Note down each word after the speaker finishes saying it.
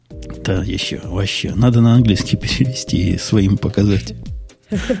это еще вообще. Надо на английский перевести и своим показать.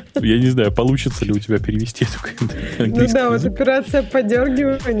 Я не знаю, получится ли у тебя перевести эту Ну да, вот операция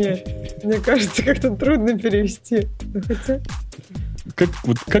подергивания, мне кажется, как-то трудно перевести. Хотя...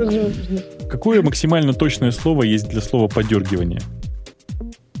 Какое максимально точное слово есть для слова подергивание?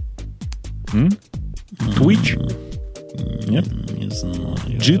 Twitch? Нет? Не знаю.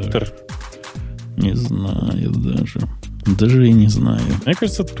 Jitter? Не знаю даже. Даже и не знаю. Мне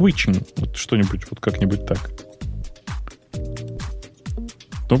кажется, twitching. Вот что-нибудь, вот как-нибудь так.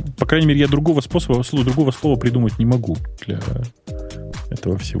 Но, по крайней мере, я другого слова придумать не могу для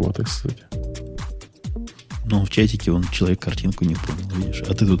этого всего, так сказать. Ну, в чатике он человек картинку не понял, видишь?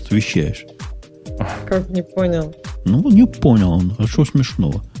 А ты тут вещаешь. Как не понял? Ну, не понял он. А что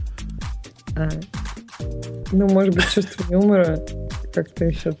смешного? Ну, может быть, чувство юмора как-то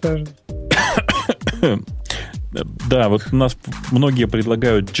еще тоже. Да, вот у нас многие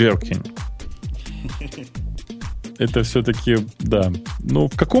предлагают jerking. Это все-таки, да. Ну,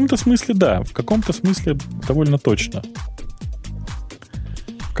 в каком-то смысле, да. В каком-то смысле довольно точно.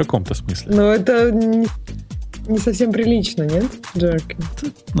 В каком-то смысле. Но это не совсем прилично, нет? Jerking.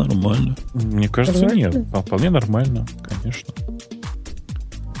 Нормально. Мне кажется, Нормально? нет. Вполне нормально, конечно.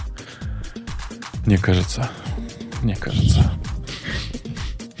 Мне кажется.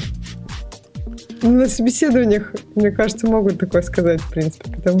 На собеседованиях, мне кажется, могут такое сказать, в принципе,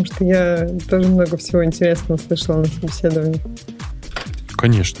 потому что я тоже много всего интересного слышала на собеседованиях.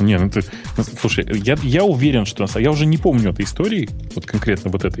 Конечно, не, слушай, я уверен, что я уже не помню этой истории, вот конкретно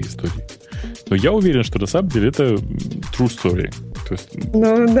вот этой истории, но я уверен, что на самом деле это true story. То есть,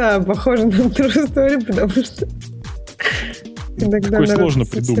 ну да, похоже на true story, потому что такое сложно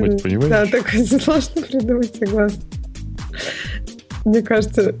придумать, понимаешь? Да, такое сложно придумать, согласна. Мне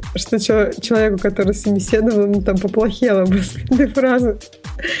кажется, что человеку, который собеседовал, ну, там поплохело после этой фразы.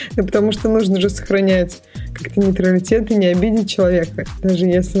 Ну, потому что нужно же сохранять как-то нейтралитет и не обидеть человека, даже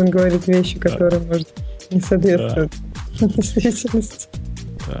если он говорит вещи, которые, может, не соответствуют действительности.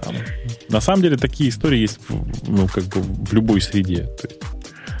 Да. На самом деле такие истории есть в любой среде. То есть,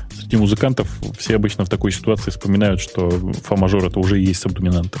 среди музыкантов все обычно в такой ситуации вспоминают, что фа-мажор это уже и есть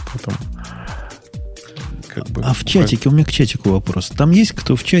сабдоминанта. Поэтому... А в чатике, у меня к чатику вопрос. Там есть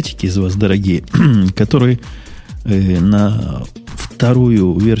кто в чатике из вас, дорогие, которые на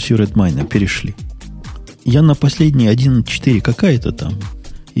вторую версию Redmine перешли? Я на последней 1.4 какая-то там.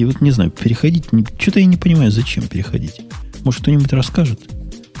 И вот не знаю, переходить... Что-то я не понимаю, зачем переходить. Может, кто-нибудь расскажет,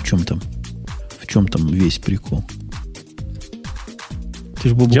 в чем там весь прикол? Ты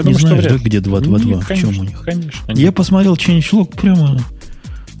же, Бобок, не знаешь, да, где 2.2.2? В чем у них? Конечно. Я посмотрел changelog прямо...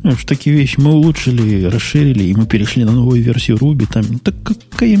 что такие вещи мы улучшили, расширили, и мы перешли на новую версию Ruby. Там, так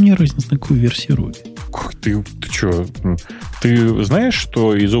какая мне разница, на какую версию Ruby? Ты что? Ты знаешь,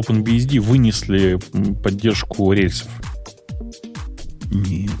 что из OpenBSD вынесли поддержку рельсов?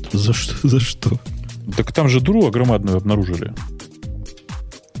 Нет. За что? Так там же дыру громадную обнаружили.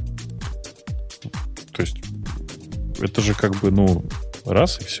 То есть, это же как бы,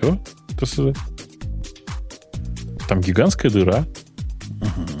 раз и все. Там гигантская дыра.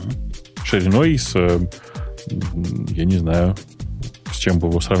 Шириной с... Я не знаю, с чем бы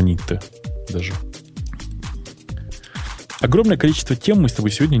его сравнить-то даже. Огромное количество тем мы с тобой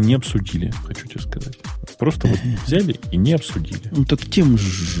сегодня не обсудили, хочу тебе сказать. Просто вот взяли и не обсудили. Ну, так темы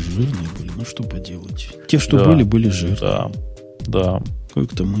жирные были, что поделать. Те, что были жирные. Да.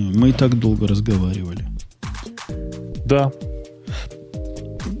 Как-то мы и так долго разговаривали. Да.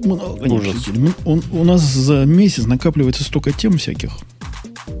 Много не обсудили. У нас за месяц накапливается столько тем всяких,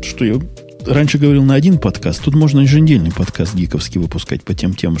 что я раньше говорил на один подкаст. Тут можно еженедельный подкаст гиковский выпускать по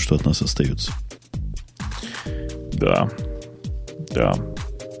тем темам, что от нас остаются. Да.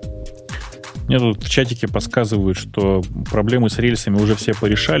 Мне тут в чатике подсказывают, что проблемы с рельсами уже все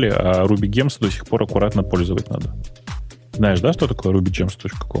порешали, а RubyGems до сих пор аккуратно пользовать надо. Знаешь, да, что такое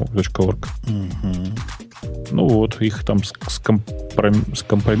rubygems.org? Угу. Ну вот, их там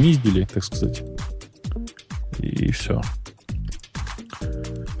скомпромиздили, так сказать. И все.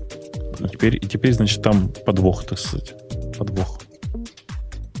 И теперь, значит, там подвох, так сказать. Подвох.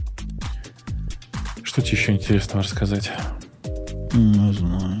 Что тебе еще интересного рассказать? Не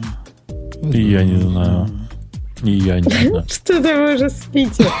знаю. И я не знаю. Что-то вы уже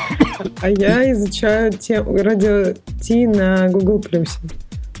спите. А я изучаю радио Ти на Google+.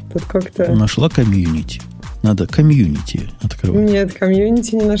 Тут как-то... Нашла комьюнити. Надо комьюнити открывать. Нет,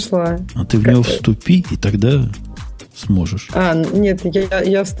 комьюнити не нашла. А ты в него вступи, и тогда сможешь. Нет,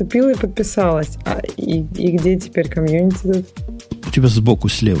 я вступила и подписалась. И где теперь комьюнити тут? У тебя сбоку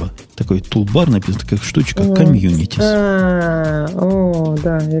слева такой тулбар написан, такая штучка Communities. О,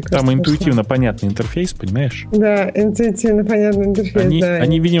 да. Там интуитивно понятный интерфейс, понимаешь? Да, интуитивно понятный интерфейс.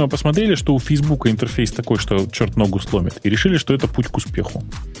 Они, видимо, посмотрели, что у Фейсбука интерфейс такой, что черт ногу сломит, и решили, что это путь к успеху.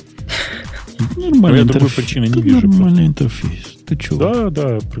 Нормальный интерфейс. Другой причины не вижу. Нормальный интерфейс. Ты чего?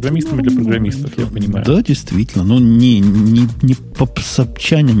 Да, программистами для программистов, я понимаю. Да, действительно. Но не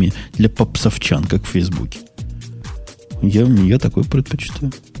попсовчанами для попсовчан, как в Фейсбуке. Я такой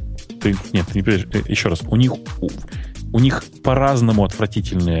предпочитаю. Ты не понимаешь. Еще раз. У них по-разному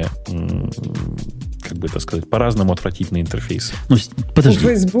отвратительные, как бы это сказать, по-разному отвратительные интерфейсы. Ну, подожди. У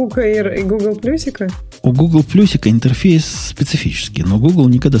Фейсбука и Google Плюсика? У Google Плюсика интерфейс специфический, но Google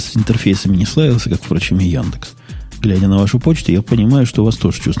никогда с интерфейсами не славился, как, впрочем, и Яндекс. Глядя на вашу почту, я понимаю, что у вас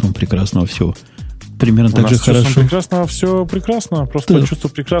тоже чувством прекрасного все примерно так же хорошо. Чувством прекрасного все прекрасно. Просто чувство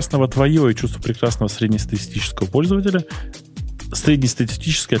прекрасного твое и чувство прекрасного среднестатистического пользователя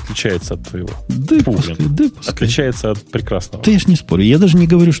среднестатистически отличается от твоего. Да пускай. Отличается от прекрасного. Да я ж не спорю. Я даже не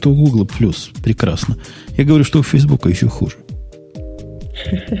говорю, что у Google плюс прекрасно. Я говорю, что у Фейсбука еще хуже.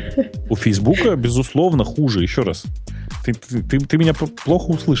 У Фейсбука, безусловно, хуже. Еще раз. Ты меня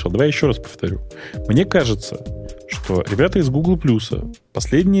плохо услышал. Давай еще раз повторю. Мне кажется, что ребята из Google Плюса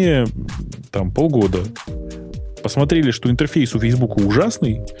последние полгода посмотрели, что интерфейс у Фейсбука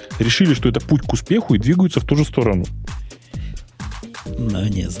ужасный, решили, что это путь к успеху и двигаются в ту же сторону.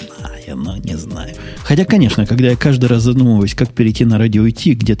 Не знаю. Хотя, конечно, когда я каждый раз задумываюсь, как перейти на радио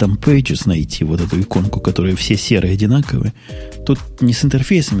IT, где там Pages найти, вот эту иконку, которая все серые одинаковые, тут не с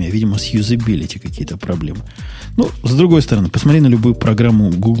интерфейсами, а, видимо, с юзабилити какие-то проблемы. Ну, с другой стороны, посмотри на любую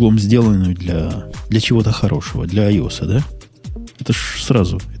программу Гуглом сделанную для чего-то хорошего, для iOS, да? Это ж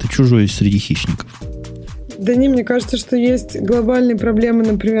сразу, это чужое среди хищников. Да не, мне кажется, что есть глобальные проблемы,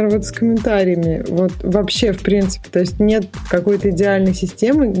 например, вот с комментариями. Вот вообще, в принципе. То есть нет какой-то идеальной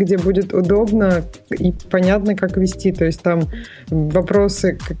системы, где будет удобно и понятно, как вести. То есть там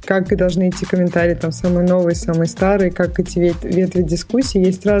вопросы, как и должны идти комментарии, там самые новые, самые старые, как эти ветви дискуссий.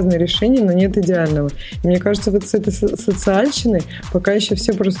 Есть разные решения, но нет идеального. И мне кажется, вот с этой социальщиной пока еще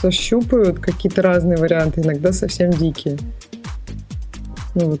все просто щупают какие-то разные варианты, иногда совсем дикие.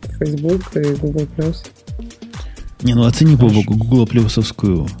 Ну вот Facebook и Google+. Не, ну оцени, Бобок, Google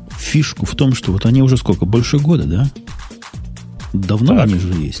плюсовскую фишку в том, что вот они уже сколько, больше года, да? Давно так. Они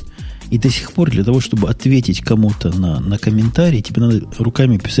же есть. И до сих пор для того, чтобы ответить кому-то на комментарий, тебе надо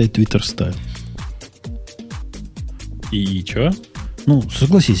руками писать Twitter стайл. И что? Ну,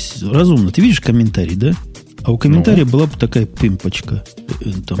 согласись, разумно. Ты видишь комментарий, да? А у комментария была бы такая пимпочка.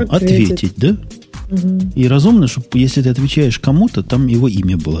 Там, ответить, да? Угу. И разумно, чтобы если ты отвечаешь кому-то, там его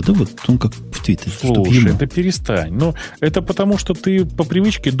имя было, да? Вот он как в Твиттере. Слушай, да перестань. Ну, это потому, что ты по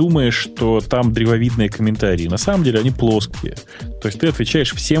привычке думаешь, что там древовидные комментарии. На самом деле они плоские. То есть ты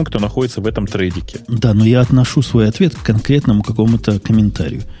отвечаешь всем, кто находится в этом трейдике. Да, но я отношу свой ответ к конкретному какому-то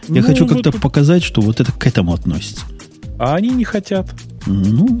комментарию. Я хочу как-то показать, что вот это к этому относится. А они не хотят.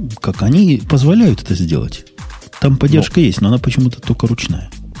 Ну, как они позволяют это сделать. Там поддержка есть, но она почему-то только ручная.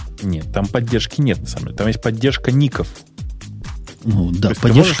 Нет, там поддержки нет, на самом деле. Там есть поддержка ников. Ну, да, то есть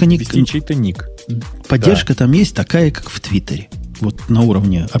поддержка ников. Чей-то ник. Поддержка там есть такая, как в Твиттере. Вот на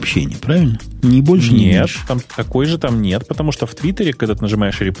уровне общения, правильно? Не больше, не меньше. Нет, там такой же там нет, потому что в Твиттере, когда ты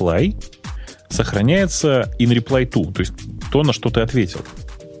нажимаешь reply, сохраняется in reply to, то есть то, на что ты ответил.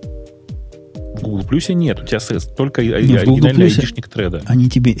 В Google Плюсе нет, у тебя только оригинальный айдишник треда. Они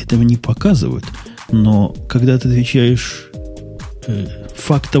тебе этого не показывают, но когда ты отвечаешь,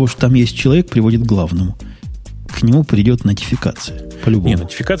 факт того, что там есть человек, приводит к главному. К нему придет нотификация. По-любому. Не,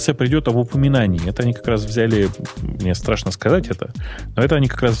 нотификация придет об упоминании. Это они как раз взяли, мне страшно сказать это, но это они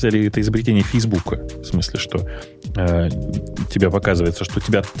как раз взяли это изобретение Фейсбука. В смысле, что тебе показывается, что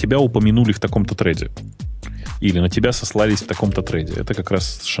тебя упомянули в таком-то треде. Или на тебя сослались в таком-то треде. Это как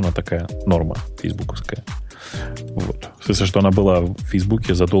раз совершенно такая норма фейсбуковская. Вот. В смысле, что она была в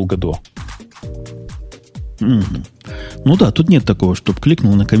Фейсбуке задолго до. Mm-hmm. Ну да, тут нет такого, чтобы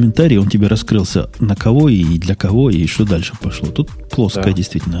кликнул на комментарий, он тебе раскрылся на кого и для кого, и что дальше пошло. Тут плоское, да.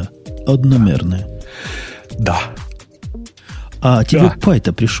 Действительно, одномерное. Да. А тебе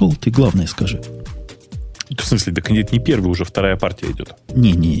пай-то пришел, ты главное скажи. В смысле, так не первый, уже вторая партия идет.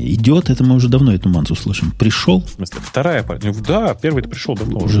 Не, идет, это мы уже давно эту мансу слышим. Пришел? В смысле, вторая партия? Да, первый-то пришел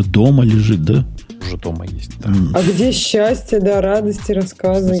давно. Уже дома лежит, да? Уже дома есть, да. А где счастье, да, радости,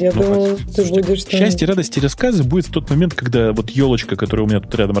 рассказы? Я думал, ты будешь там... Счастье, радости, рассказы будет в тот момент, когда вот елочка, которая у меня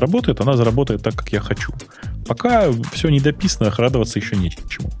тут рядом работает, она заработает так, как я хочу. Пока все не дописано, радоваться еще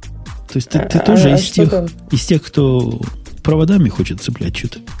нечему. То есть ты тоже из тех, кто проводами хочет цеплять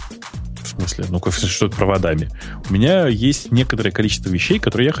что-то? В смысле? Ну, как что это проводами? У меня есть некоторое количество вещей,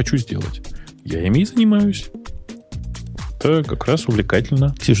 которые я хочу сделать. Я ими и занимаюсь. Это как раз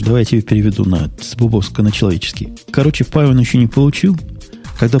увлекательно. Ксюша, давай я тебе переведу с бобовска на человеческий. Короче, Павел еще не получил.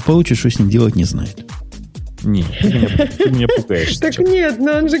 Когда получишь, что с ним делать, не знает. Нет, ты меня пугаешь. Так нет,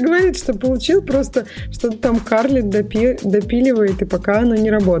 но он же говорит, что получил, просто что-то там карлит, допиливает, и пока оно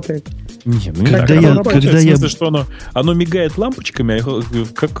не работает. Нет, ну не так. В смысле, что оно мигает лампочками,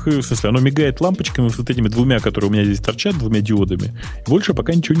 в смысле, оно мигает лампочками с вот этими двумя, которые у меня здесь торчат, двумя диодами, больше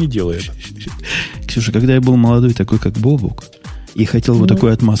пока ничего не делает. Ксюша, когда я был молодой, такой как Бобук, и хотел вот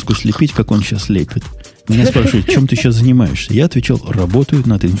такую отмазку слепить, как он сейчас лепит, меня спрашивают, чем ты сейчас занимаешься? Я отвечал, работаю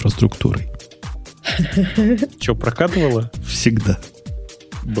над инфраструктурой. Что, прокатывало? Всегда.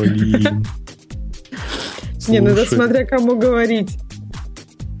 Блин. Не, надо смотря кому говорить.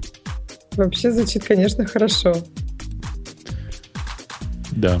 Вообще звучит, конечно, хорошо.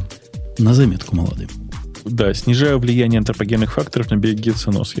 Да. На заметку молодым. Да, снижаю влияние антропогенных факторов на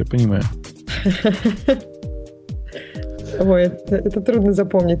биогеценоз, я понимаю. Ой, это трудно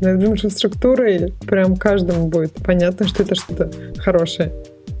запомнить. Но я думаю, что структурой прям каждому будет понятно, что это что-то хорошее.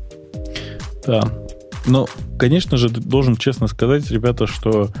 Да. Но, конечно же, должен честно сказать, ребята,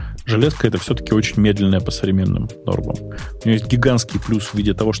 что железка это все-таки очень медленная по современным нормам. У нее есть гигантский плюс в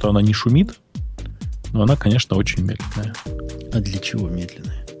виде того, что она не шумит, но она, конечно, очень медленная. А для чего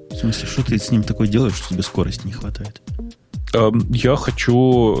медленная? В смысле, что ты с ним такое делаешь, что тебе скорости не хватает? Я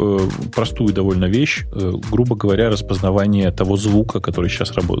хочу простую довольно вещь, грубо говоря, распознавание того звука, который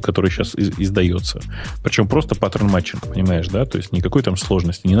сейчас издается. Причем просто паттерн-матчинг, понимаешь, да? То есть никакой там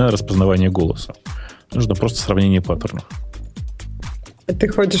сложности, не надо распознавания голоса. Нужно просто сравнение паттернов. А ты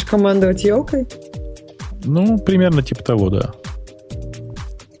хочешь командовать елкой? Ну, примерно типа того, да.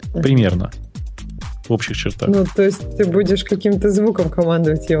 Примерно. В общих чертах. Ну, то есть ты будешь каким-то звуком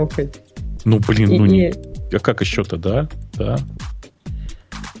командовать елкой. Ну, блин, не... А как еще-то, да? Да.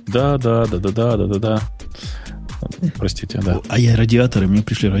 Простите, да. А я радиаторы, мне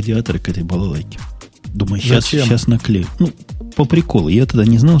пришли радиаторы к этой балалайке. Думаю, сейчас наклею. Ну, по приколу. Я тогда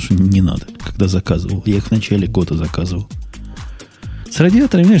не знал, что не надо, когда заказывал. Я их в начале года заказывал. С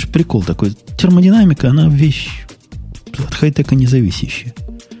радиаторами, знаешь, прикол такой. Термодинамика, она вещь от хай-тека независящая.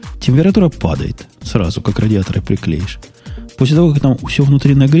 Температура падает сразу, как радиаторы приклеишь. После того, как там все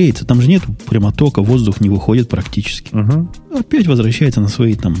внутри нагреется, там же нет прямо тока, воздух не выходит практически. Угу. Опять возвращается на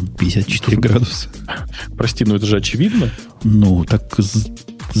свои там 54 градуса. Прости, но это же очевидно. Ну, так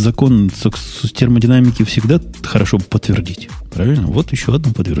закон термодинамики всегда хорошо подтвердить. Правильно? Вот еще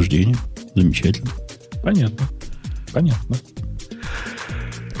одно подтверждение. Замечательно. Понятно.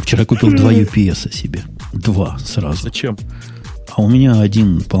 Вчера купил 2 UPS себе. 2 сразу. Зачем? А у меня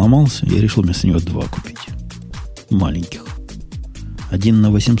один поломался, я решил вместо него 2 купить. Маленьких. Один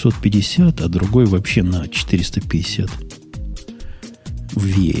на 850, а другой вообще на 450.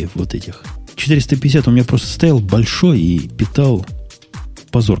 Веев вот этих. 450 у меня просто стоял большой и питал.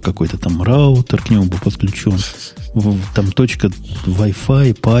 Позор какой-то. Там раутер к нему был подключен. Там точка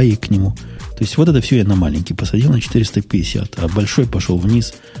Wi-Fi, пай к нему. То есть вот это все я на маленький посадил на 450. А большой пошел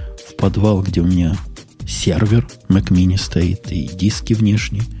вниз в подвал, где у меня сервер Mac Mini стоит. И диски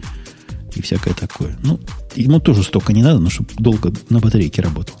внешние. И всякое такое. Ну, ему тоже столько не надо, но чтобы долго на батарейке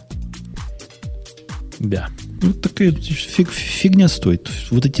работал. Да. Ну, такая фигня стоит.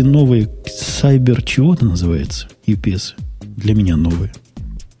 Вот эти новые Cyber чего-то называется, UPS. Для меня новые.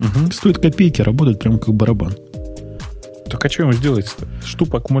 Угу. Стоят копейки, работают прямо как барабан. Так а что ему сделать-то?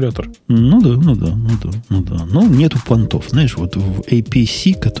 Штуп аккумулятор. Ну да. Ну, нету понтов. Знаешь, вот в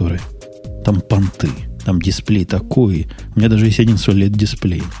APC, который там понты, там дисплей такой. У меня даже есть один OLED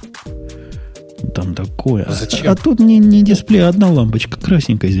дисплей. Там такое. Зачем? А тут не дисплей, а одна лампочка.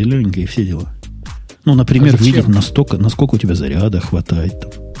 Красненькая, зелененькая и все дела. Ну, например, видеть, насколько у тебя заряда хватает.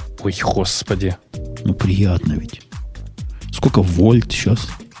 Там. Ой, господи. Ну, приятно ведь. Сколько вольт сейчас?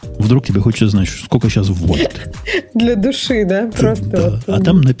 Вдруг тебе хочется знать, сколько сейчас вольт. Для души, да? Просто. Да. Вот, а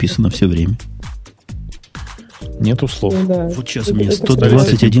там написано все время. Нету слов. Да. Вот сейчас у меня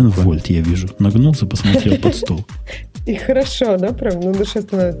 121 вольт, я вижу. Нагнулся, посмотрел под стол. И хорошо, да, прям на душе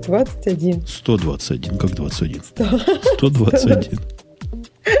становится 21. 121, как 21? 121.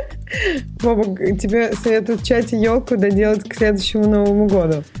 Бобок, тебе советуют в чате елку доделать к следующему Новому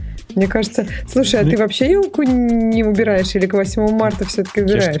году. Мне кажется... Слушай, а ты вообще елку не убираешь? Или к 8 марта все-таки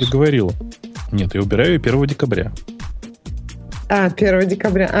убираешь? Я же тебе говорил. Нет, я убираю 1 декабря. 1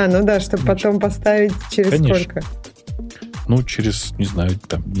 декабря. Ну да, чтобы потом поставить через сколько? Ну, через, не знаю,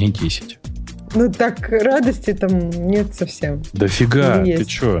 там, дней 10. Ну, так радости там нет совсем. Дофига, ты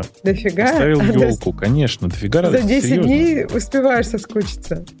что? Дофига? Поставил елку, конечно, дофига радости. За 10 серьезно. дней успеваешь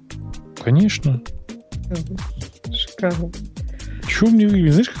соскучиться. Конечно. Шикарно. Чего мне,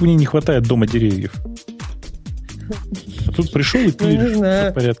 знаешь, как мне не хватает дома деревьев? А тут пришел и пилишь, не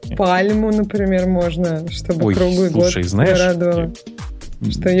знаю, в порядке. Пальму, например, можно, чтобы круглый слушай, год знаешь, радовала.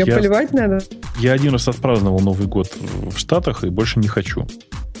 Что, ее поливать надо? Я один раз отпраздновал Новый год в Штатах и больше не хочу.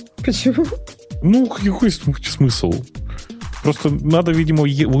 Почему? Ну, какой смысл? Просто надо, видимо,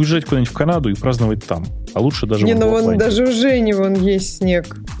 уезжать куда-нибудь в Канаду и праздновать там. А лучше даже не, ну вон даже у Жени вон есть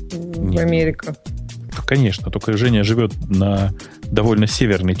снег в Америке. Да, конечно, только Женя живет на довольно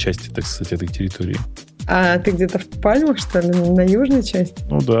северной части, так сказать, этой территории. А ты где-то в Пальмах, что ли? На южной части?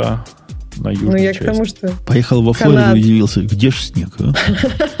 Ну да, на южной части. Ну я части. к тому, что... Поехал во Флориду и удивился, где же снег, а?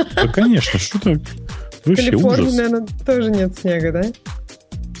 Да, конечно, что-то в Калифорнии, наверное, тоже нет снега, да?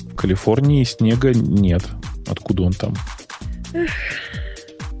 В Калифорнии снега нет. Откуда он там?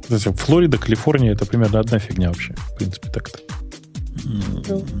 Флорида, Калифорния — это примерно одна фигня вообще. В принципе, так-то.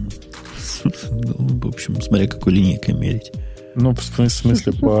 В общем, смотря какой линейкой мерить. Ну, в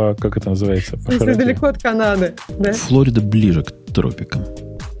смысле, как это называется? В смысле, далеко от Канады, да? Флорида ближе к тропикам.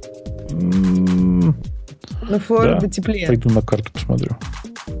 Но Флорида теплее. Пойду на карту посмотрю.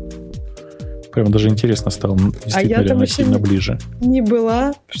 Прямо даже интересно стало. Действительно, реально сильно ближе. Не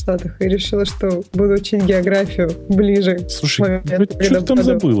была в Штатах и решила, что буду учить географию ближе. Слушай, что ты там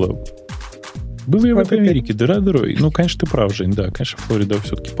забыла? Был я в этой Америке, дыра-дырой. Ну, конечно, ты прав, Жень, да. Конечно, Флорида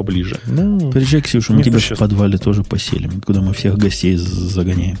все-таки поближе. Ну, приезжай, Ксюша, мы тебя в подвале тоже поселим, куда мы всех гостей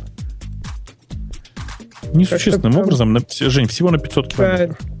загоняем. Несущественным образом, Жень, всего на 500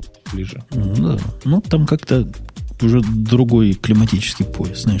 километров ближе. Да. Ну, там как-то уже другой климатический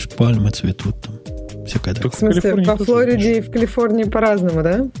пояс. Знаешь, пальмы цветут там. Всякое такое. В смысле, по Флориде и в Калифорнии по-разному,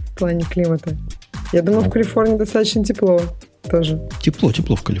 да? В плане климата. Я думаю, в Калифорнии достаточно тепло тоже.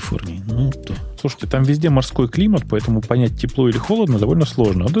 Тепло в Калифорнии. Ну, то. Слушайте, там везде морской климат, поэтому понять, тепло или холодно, довольно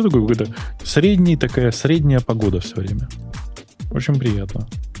сложно. Вот это какая-то средняя погода все время. Очень приятно.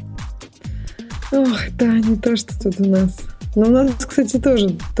 Ох, да, не то, что тут у нас. Но у нас, кстати,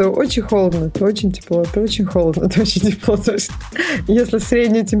 тоже то очень холодно, то очень тепло, то очень холодно, то очень тепло. То есть, если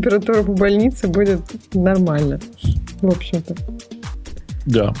средняя температура по больнице будет нормально, в общем-то.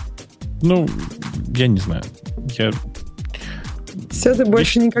 Да. Ну, я не знаю. Все, ты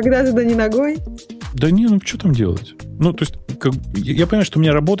больше никогда туда не ногой? Да не, ну что там делать? Ну, то есть, я понимаю, что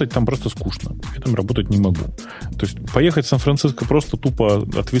мне работать там просто скучно. Я там работать не могу. То есть, поехать в Сан-Франциско просто тупо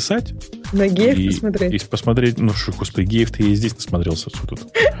отвисать. На геев посмотреть? И посмотреть, ну, что, господи, геев-то я и здесь насмотрелся. Что тут?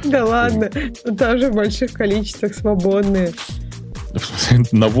 Да ладно, там же в больших количествах свободные. В смысле,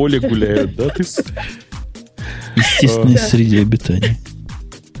 на воле гуляют, да? Естественной среде обитания.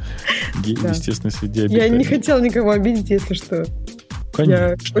 Естественной среде обитания. Я не хотела никого обидеть, если что.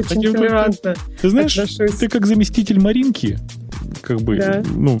 Конечно. Я очень толерантно Ты знаешь, отношусь. ты как заместитель Маринки, как бы, да.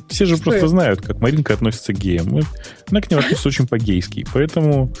 Ну, все же просто знают, как Маринка относится к геям. Она к ним относится очень по-гейски,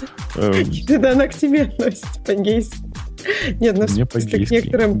 поэтому... Да, она к тебе относится по-гейски. Нет, ну, в смысле, к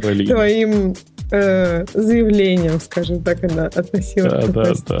некоторым твоим заявлениям, скажем так, она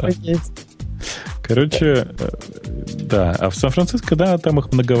относилась по-гейски. Короче, да. А в Сан-Франциско, да, там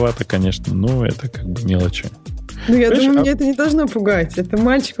их многовато, конечно, но это как бы мелочи. Ну, я думаю, меня это не должно пугать. Это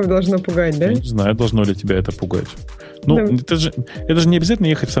мальчиков должно пугать, да? Я не знаю, должно ли тебя это пугать. Ну, да. это же не обязательно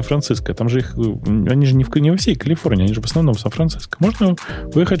ехать в Сан-Франциско. Там же они же не во всей Калифорнии, они же в основном в Сан-Франциско. Можно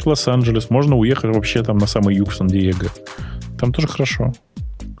уехать в Лос-Анджелес, можно уехать вообще там на самый юг Сан-Диего. Там тоже хорошо.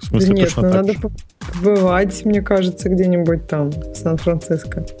 В смысле, да нет, точно так надо же. побывать, мне кажется, где-нибудь там, в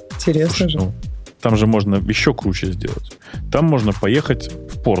Сан-Франциско. Интересно. Слушай, же. Ну, там же можно еще круче сделать. Там можно поехать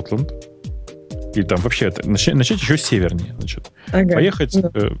в Портленд. Или там вообще начать еще севернее. Значит. Поехать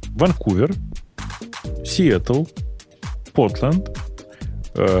в Ванкувер, Сиэтл, Портленд,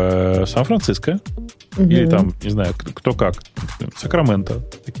 Сан-Франциско. Или там, не знаю, кто как. Сакраменто,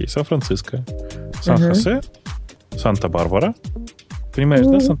 такие, Сан-Франциско, Сан-Хосе, Санта-Барбара. Понимаешь,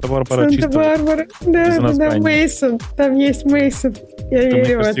 да? Санта-Барбара чисто. Санта-Барбара, да, Мейсон. Там есть Мейсон. Я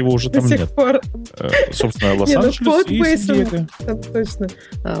верю в это. Его уже там нет. Собственно, Лос-Анджелес и Сан-Диего. Точно.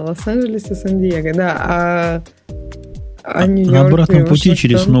 Лос-Анджелес и Сан-Диего, да. А Нью-Йорк на обратном пути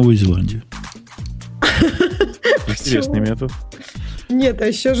через Новую Зеландию. Интересный метод. Нет, а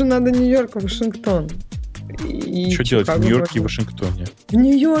еще же надо Нью-Йорк и Вашингтон. Что делать в Нью-Йорке и Вашингтоне? В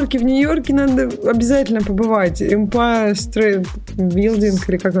Нью-Йорке надо обязательно побывать. Empire State Building,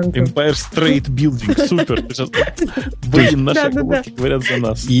 или как он там? Empire State Building, супер. Блин, наши оговорки говорят за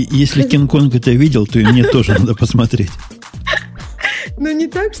нас. И если Кинг-Конг это видел, то и мне тоже надо посмотреть. Ну, не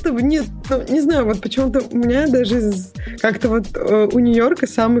так, чтобы... Нет, ну, не знаю, вот почему-то у меня даже как-то вот у Нью-Йорка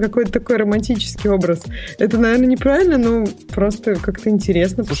самый какой-то такой романтический образ. Это, наверное, неправильно, но просто как-то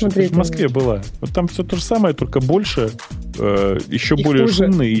интересно посмотреть. Ты в Москве была. Вот там все то же самое, только больше, еще И более хуже.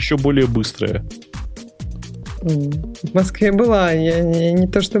 шумное, еще более быстрое. В Москве была. Я не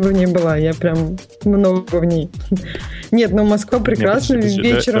то чтобы в ней была, я прям много в ней. Нет, но Москва прекрасна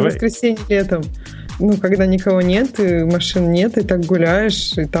вечером, воскресенье, летом. Ну, когда никого нет, и машин нет, и так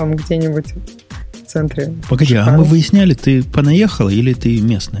гуляешь, и там где-нибудь в центре. Погоди, а мы выясняли, ты понаехала или ты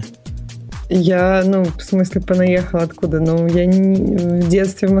местная? Я, ну, в смысле, понаехала откуда? Ну, я в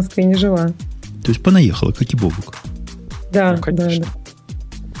детстве в Москве не жила. То есть понаехала, как и Бобук? Да, Ну, да.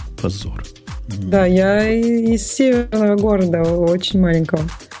 Позор. Да, я из северного города, очень маленького.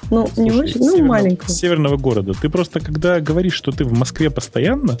 Ну, Слушай, не очень, маленького. Северного города. Ты просто, когда говоришь, что ты в Москве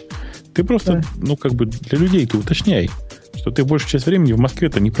постоянно, ты просто, ну, как бы для людей ты уточняй, что ты большую часть времени в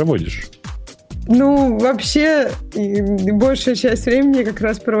Москве-то не проводишь. Ну, вообще, большая часть времени я как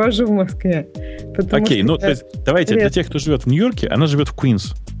раз провожу в Москве. Окей, ну, то есть, давайте, для тех, кто живет в Нью-Йорке, она живет в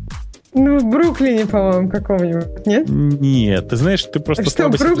Куинс. Ну, в Бруклине, по-моему, каком-нибудь, нет? Нет, ты знаешь, ты просто что,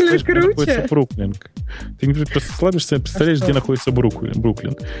 Бруклин круче? Где находится Бруклин. Ты просто слабо себе представляешь, где находится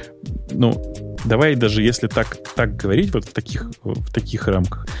Бруклин. Ну, давай даже если так говорить, вот в таких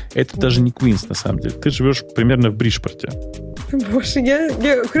рамках, это даже не Куинс, на самом деле. Ты живешь примерно в Бриджпорте. Боже,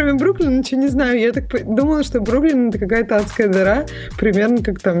 я кроме Бруклина ничего не знаю. Я так думала, что Бруклин — это какая-то адская дыра, примерно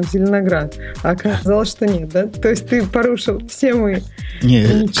как там Зеленоград. А оказалось, что нет, да? То есть ты порушил все мои...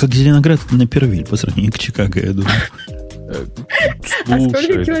 Не, как Зеленоград на Первиль по сравнению к Чикаго, я думаю. А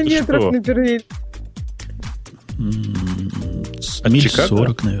сколько километров на Первиль? Миль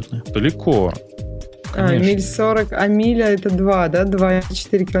 40, наверное. Далеко. Миль 40, а миля это 2, да?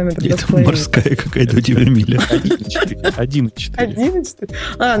 2,4 километра. Это морская какая-то у тебя миля. 1,4.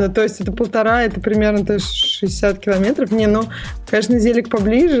 1,4? Ну то есть это 1,5, это примерно то есть 60 километров. Не, ну, конечно, Зелик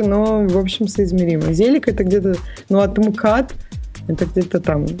поближе, но, в общем, соизмеримо. Зелик это где-то, от МКАД это где-то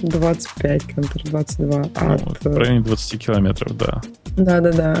там 25 километров, 22. В районе 20 километров, да.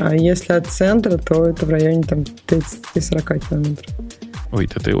 Да. А если от центра, то это в районе там 30-40 километров. Ой,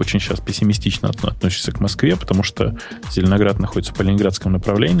 ты очень сейчас пессимистично относишься к Москве, потому что Зеленоград находится по ленинградскому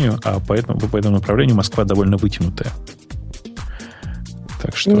направлению, а по этому направлению Москва довольно вытянутая.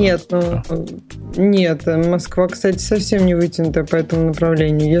 Так что... Нет, Москва, кстати, совсем не вытянутая по этому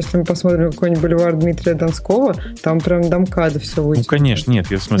направлению. Если мы посмотрим какой-нибудь бульвар Дмитрия Донского, там прям до МКАДа все вытянуто. Ну, конечно, нет,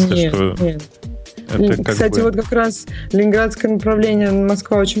 я в смысле, что... Нет. Это кстати, вот как раз ленинградское направление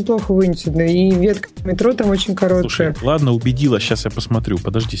Москва очень плохо вынесена, и ветка метро там очень короткая. Слушай, ладно, убедила, сейчас я посмотрю.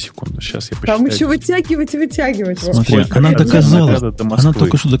 Подожди секунду, сейчас я посчитаю. Там еще вытягивать. Смотри, она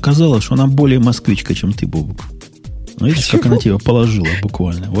только что доказала, что она более москвичка, чем ты, Бобук. Ну, видишь, как она тебя положила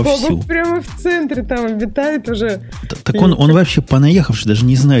буквально вовсю. Бобук прямо в центре там обитает уже. Так он вообще понаехавший даже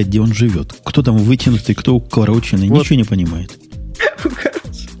не знает, где он живет. Кто там вытянутый, кто укороченный, ничего не понимает.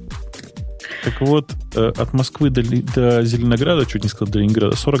 Так вот, от Москвы до Зеленограда, чуть не сказал, до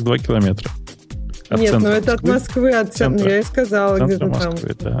Ленинграда, 42 километра. Нет, ну это от Москвы, от центра, я и сказала, где-то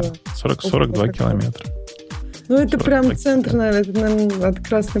Москвы, там. Да. 42 километра. Ну, это прям центр, наверное, это, наверное, от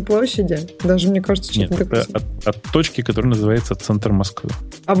Красной площади. Даже, мне кажется, что-то такое. От точки, которая называется центр Москвы.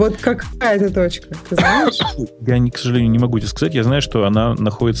 А вот какая это точка, ты знаешь? Я, к сожалению, не могу тебе сказать. Я знаю, что она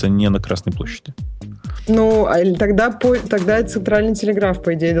находится не на Красной площади. Ну, тогда это центральный телеграф,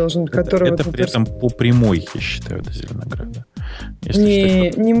 по идее, должен быть, который... Это при этом по прямой, я считаю, до Зеленограда.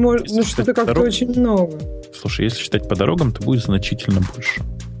 Не может, ну что-то как-то очень много. Слушай, если считать по дорогам, то будет значительно больше.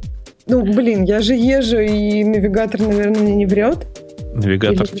 Ну, блин, я же езжу, и навигатор, наверное, мне не врет.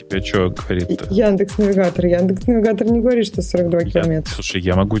 Навигатор тебе что говорит-то? Яндекс.Навигатор. Яндекс.Навигатор не говорит, что 42 километра. Слушай,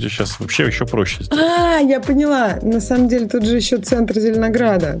 я могу тебе сейчас вообще еще проще сделать. Я поняла. На самом деле тут же еще центр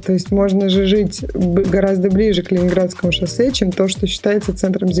Зеленограда. То есть можно же жить гораздо ближе к Ленинградскому шоссе, чем то, что считается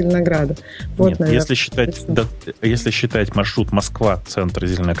центром Зеленограда. Вот, нет, наверное. если считать маршрут Москва-центр,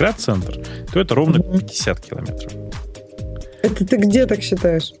 Зеленоград-центр, то это ровно 50 километров. Это ты где так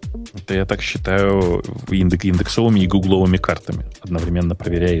считаешь? Это я так считаю индексовыми и гугловыми картами, одновременно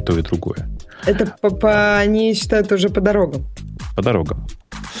проверяя и то, и другое. Это они считают уже по дорогам? По дорогам.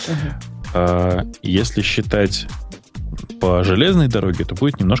 Если считать по железной дороге, то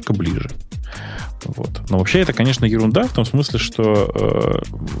будет немножко ближе. Вот. Но вообще это, конечно, ерунда в том смысле, что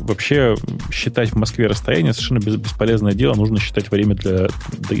вообще считать в Москве расстояние совершенно бесполезное дело. Нужно считать время для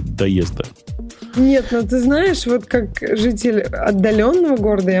доезда. Нет, но ты знаешь, вот как житель отдаленного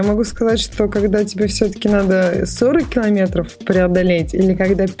города, я могу сказать, что когда тебе все-таки надо 40 километров преодолеть или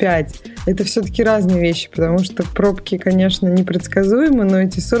когда 5, это все-таки разные вещи, потому что пробки, конечно, непредсказуемы, но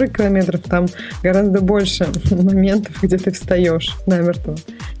эти 40 километров, там гораздо больше моментов, где ты встаешь намертво,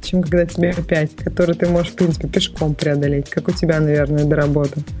 чем когда тебе 5, которые ты можешь, в принципе, пешком преодолеть, как у тебя, наверное, до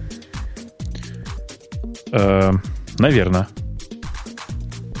работы. Наверное.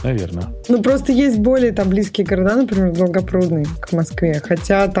 Ну, просто есть более там близкие города, например, Долгопрудный к Москве.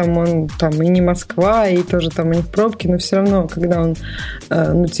 Хотя там он там и не Москва, и тоже там у них пробки, но все равно, когда он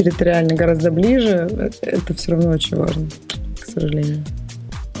территориально гораздо ближе, это все равно очень важно, к сожалению.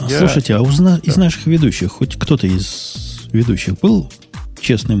 Слушайте, а из наших ведущих, хоть кто-то из ведущих был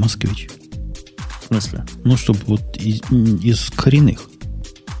честный москвич? В смысле? Ну, чтобы вот из коренных.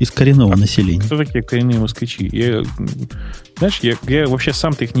 Из коренного населения. Кто такие коренные москвичи? Знаешь, я вообще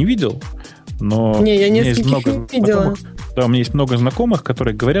сам-то их не видел, но... Не, я нескольких не видела. Да, у меня есть много знакомых,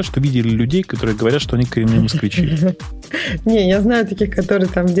 которые говорят, что видели людей, которые говорят, что они коренные москвичи. Не, я знаю таких, которые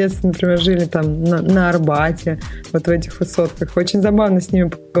там в детстве, например, жили там на Арбате, вот в этих высотках. Очень забавно с ними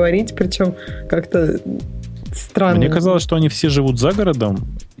поговорить, причем как-то странно. Мне казалось, что они все живут за городом,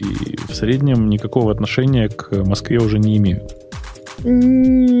 и в среднем никакого отношения к Москве уже не имеют.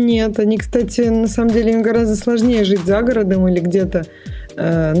 Нет, они, кстати, на самом деле им гораздо сложнее жить за городом или где-то,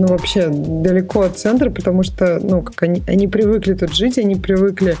 вообще далеко от центра, потому что, как они привыкли тут жить, они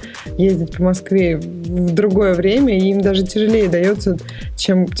привыкли ездить по Москве в другое время, и им даже тяжелее дается,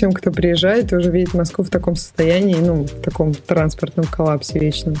 чем тем, кто приезжает и уже видит Москву в таком состоянии, в таком транспортном коллапсе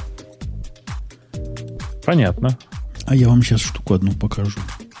вечном. Понятно. А я вам сейчас штуку одну покажу.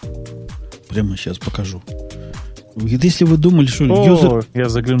 Прямо сейчас покажу. Если вы думали, что... Я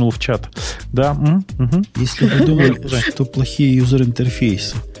заглянул в чат. Да. Если вы думали, что плохие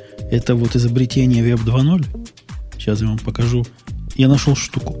юзер-интерфейсы это вот изобретение Web 2.0, сейчас я вам покажу. Я нашел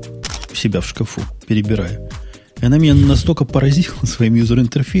штуку у себя в шкафу, перебираю. И она меня настолько поразила своим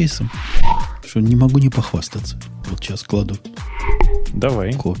юзер-интерфейсом, что не могу не похвастаться. Вот сейчас кладу.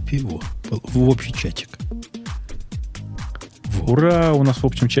 Давай. Копию в общий чатик. Вот. Ура! У нас в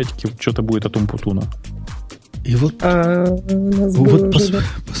общем чатике что-то будет от Умпутуна. И вот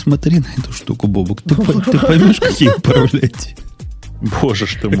посмотри на эту штуку, Бобук. Ты поймешь, как ей управлять? Боже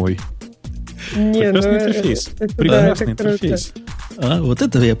ж ты мой. Прекрасный интерфейс. Прекрасный интерфейс. Вот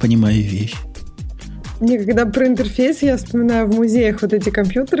это я понимаю вещь. Когда про интерфейс я вспоминаю в музеях вот эти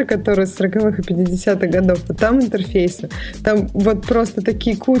компьютеры, которые с 40-х и 50-х годов, вот там интерфейсы. Там вот просто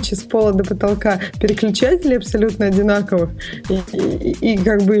такие кучи с пола до потолка переключателей абсолютно одинаковых. И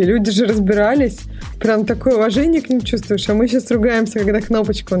как бы люди же разбирались. Прям такое уважение к ним чувствуешь. А мы сейчас ругаемся, когда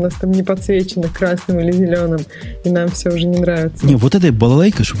кнопочка у нас там не подсвечена красным или зеленым. И нам все уже не нравится. Не, вот этой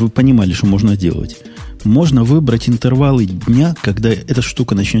балалайкой, чтобы вы понимали, что можно делать. Можно выбрать интервалы дня, когда эта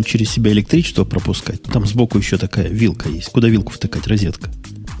штука начнет через себя электричество пропускать. Там сбоку еще такая вилка есть. Куда вилку втыкать? Розетка.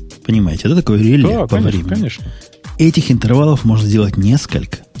 Понимаете? Это такое реле по времени. Конечно. Этих интервалов можно сделать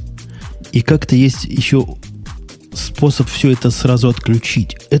несколько. И как-то есть еще способ все это сразу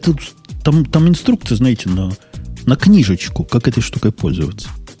отключить. Это, там инструкция, знаете, на книжечку, как этой штукой пользоваться.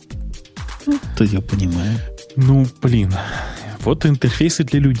 Это я понимаю. Вот интерфейсы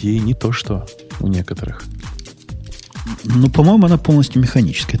для людей, не то что у некоторых. По-моему, она полностью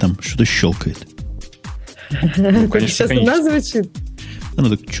механическая. Там что-то щелкает. Конечно, сейчас она звучит? Она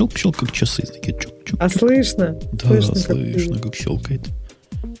так щелк-щелк, как часы. Такие чук-чук. А слышно? Да, слышно, как щелкает.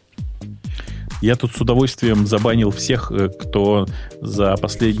 Я тут с удовольствием забанил всех, кто за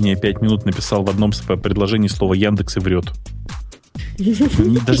последние 5 минут написал в одном предложении слово «Яндекс» и врет.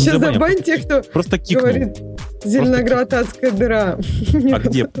 Сейчас забань тех, кто просто говорит «Зеленоград, адская дыра». А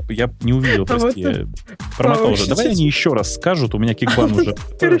где? Я не увидел, прости. Я промотал уже. Давай они еще раз скажут, у меня кикбан уже.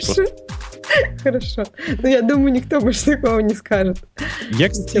 Хорошо. Но я думаю, никто больше такого не скажет. Я,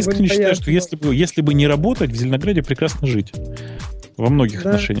 кстати, искренне считаю, что если бы не работать, в Зеленограде прекрасно жить. Во многих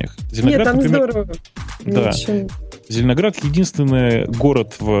отношениях. Нет, там здорово. Да. Зеленоград — единственный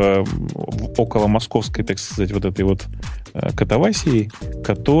город в около московской, так сказать, вот этой вот катавасии,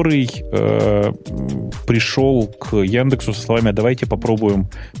 который пришел к Яндексу со словами: давайте попробуем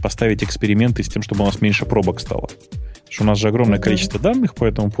поставить эксперименты с тем, чтобы у нас меньше пробок стало. Потому что у нас же огромное количество данных по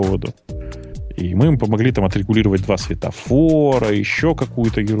этому поводу. И мы им помогли там отрегулировать 2 светофора, еще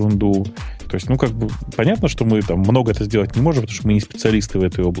какую-то ерунду. То есть, понятно, что мы там много это сделать не можем, потому что мы не специалисты в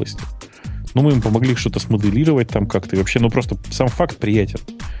этой области. Но мы им помогли что-то смоделировать там как-то. И вообще, просто сам факт приятен.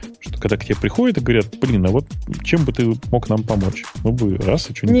 Что когда к тебе приходят и говорят, блин, а вот чем бы ты мог нам помочь? Мы бы раз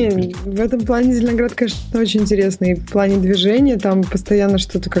и что-нибудь... В этом плане Зеленоград, конечно, очень интересный. В плане движения там постоянно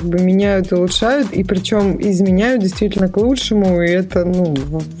что-то как бы меняют, улучшают, и причем изменяют действительно к лучшему, и это,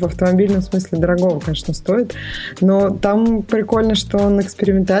 в автомобильном смысле дорогого, конечно, стоит. Но там прикольно, что он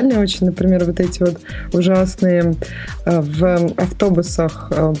экспериментальный очень. Например, вот эти вот ужасные в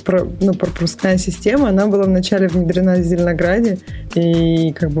автобусах пропускная система, она была вначале внедрена в Зеленограде,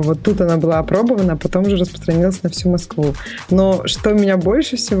 и как бы вот тут она была опробована, а потом уже распространилась на всю Москву. Но что меня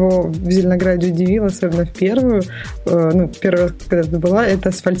больше всего в Зеленограде удивило, особенно в первый раз, когда это была, это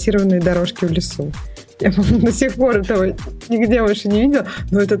асфальтированные дорожки в лесу. Я, по-моему, до сих пор этого нигде больше не видела,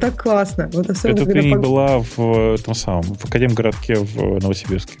 но это так классно. Вот особенно, это ты не была в Академгородке в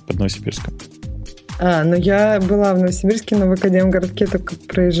Новосибирске, под Новосибирском. Но я была в Новосибирске, но в Академгородке только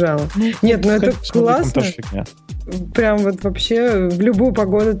проезжала. Нет, это классно. Прям вот вообще в любую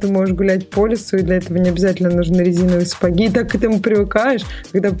погоду ты можешь гулять по лесу, и для этого не обязательно нужны резиновые сапоги. И так к этому привыкаешь.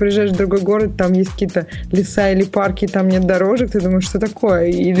 Когда приезжаешь в другой город, там есть какие-то леса или парки, там нет дорожек, ты думаешь, что такое?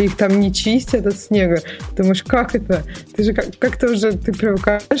 Или их там не чистят от снега. Ты думаешь, как это? Ты же как-то уже ты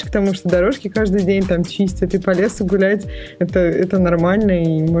привыкаешь к тому, что дорожки каждый день там чистят, и по лесу гулять это нормально,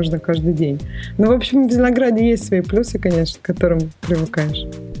 и можно каждый день. Ну, в общем, в Зеленограде есть свои плюсы, конечно, к которым привыкаешь.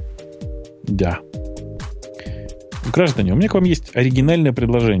 Да. Граждане, у меня к вам есть оригинальное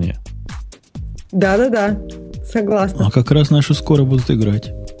предложение. Да, согласна. А как раз наши скоро будут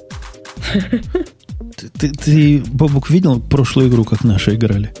играть. Ты, Бобук, видел прошлую игру, как наши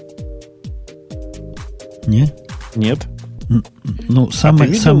играли? Нет? Нет.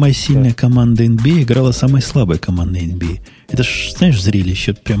 Самая сильная команда NBA играла самой слабой командой NBA. Это ж, знаешь,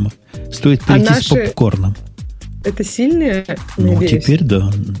 зрелище прямо. Стоит прийти с попкорном. Это сильные? Теперь да.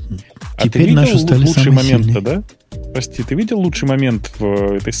 А теперь ты наши стали лучший момент, сильные. Да? Прости, ты видел лучший момент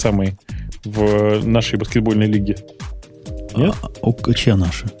в этой самой, в нашей баскетбольной лиге? Нет? Чья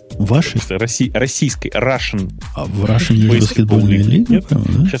наша? Вашей? Российской, Russian. А в Russian есть баскетбольная лига? Нет? Прямо,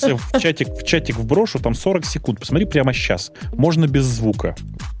 да? Сейчас я в чатик вброшу, там 40 секунд. Посмотри прямо сейчас. Можно без звука.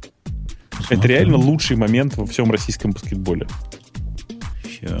 Это реально лучший момент во всем российском баскетболе.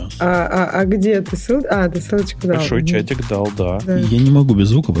 Сейчас. А где ты ты ссылочку дал? Большой чатик дал, да. Я не могу без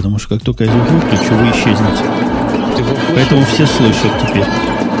звука, потому что как только я звук выключу, вы исчезнете. Поэтому все слышат теперь.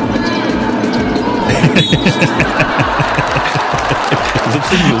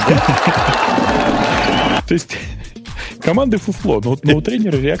 Заценил, да? То есть команды фуфло, но у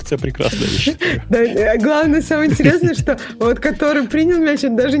тренера реакция прекрасная. Да, главное, самое интересное, что вот который принял мяч,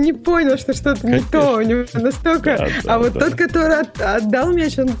 он даже не понял, что что-то не то. У него настолько... тот, который отдал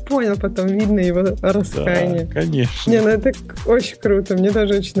мяч, он понял потом, видно его раскаяние. Да, конечно. Это очень круто. Мне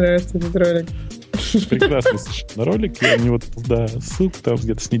тоже очень нравится этот ролик. Прекрасный совершенно ролик. Я у него, ссылку там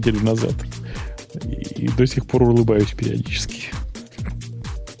где-то с неделю назад. И до сих пор улыбаюсь периодически.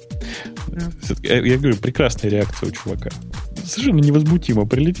 Я говорю, прекрасная реакция у чувака. Совершенно невозмутимо.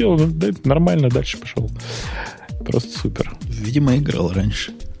 Прилетел, нормально, дальше пошел. Просто супер. Видимо, играл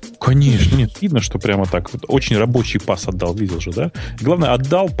раньше. Конечно, нет. Видно, что прямо так. Вот, очень рабочий пас отдал, видел же, да? Главное,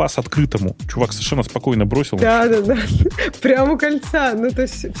 отдал пас открытому. Чувак совершенно спокойно бросил. Да. Прямо у кольца. То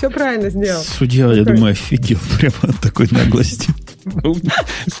есть все правильно сделал. Судья, я думаю, офигел прямо от такой наглости.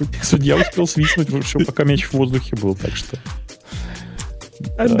 Судья успел свистнуть, пока мяч в воздухе был, так что...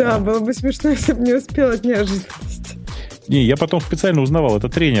 Да, было бы смешно, если бы не успел от неожиданности. Не, я потом специально узнавал, это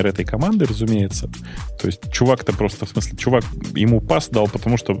тренер этой команды, разумеется. То есть чувак-то просто, в смысле, чувак ему пас дал,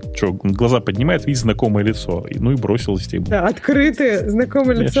 потому что глаза поднимает, видит знакомое лицо. И бросил из ему. Да, открытое,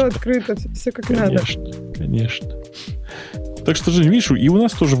 знакомое лицо открыто, все как надо. Конечно. Так что, Жень, видишь, и у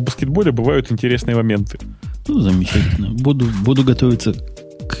нас тоже в баскетболе бывают интересные моменты. Замечательно. Буду готовиться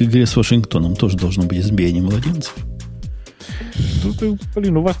к игре с Вашингтоном. Тоже должно быть избиение младенцев.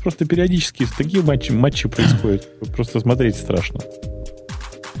 У вас просто периодически такие матчи происходят. Просто смотреть страшно.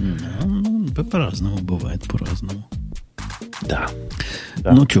 По-разному бывает, по-разному. Да.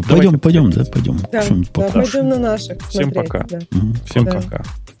 Ну что, пойдем. Да, пойдем на наших. Всем пока. Да. Всем пока.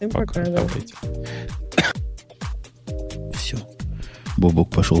 Всем пока. Давайте. Все. Бобок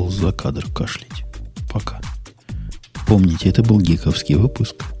пошел за кадр кашлять. Пока. Помните, это был гиковский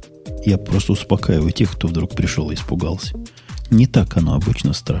выпуск. Я просто успокаиваю тех, кто вдруг пришел и испугался. Не так оно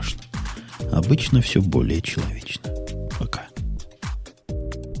обычно страшно. Обычно все более человечно.